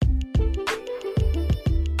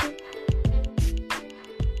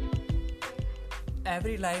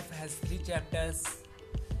Every life has three chapters.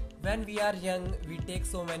 When we are young, we take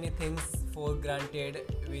so many things for granted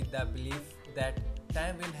with the belief that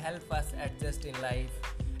time will help us adjust in life.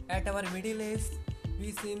 At our middle age,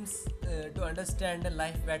 we seem to understand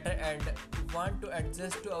life better and want to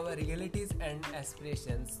adjust to our realities and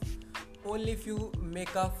aspirations. Only few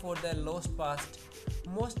make up for the lost past.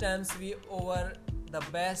 Most times, we over the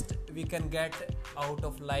best we can get out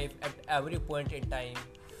of life at every point in time.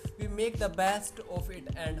 We make the best of it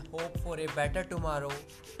and hope for a better tomorrow.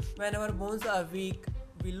 When our bones are weak,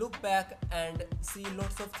 we look back and see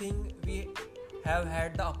lots of things we have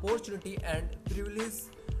had the opportunity and privilege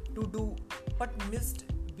to do but missed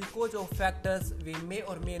because of factors we may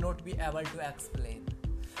or may not be able to explain.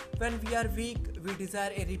 When we are weak, we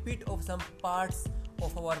desire a repeat of some parts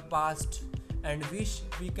of our past and wish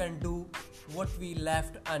we can do what we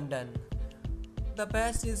left undone. The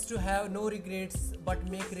best is to have no regrets but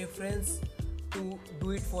make reference to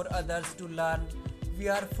do it for others to learn. We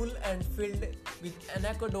are full and filled with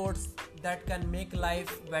anecdotes that can make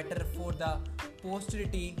life better for the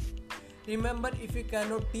posterity. Remember, if we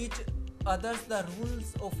cannot teach others the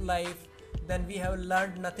rules of life, then we have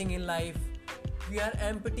learned nothing in life. We are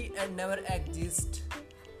empty and never exist.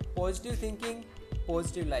 Positive thinking,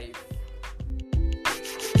 positive life.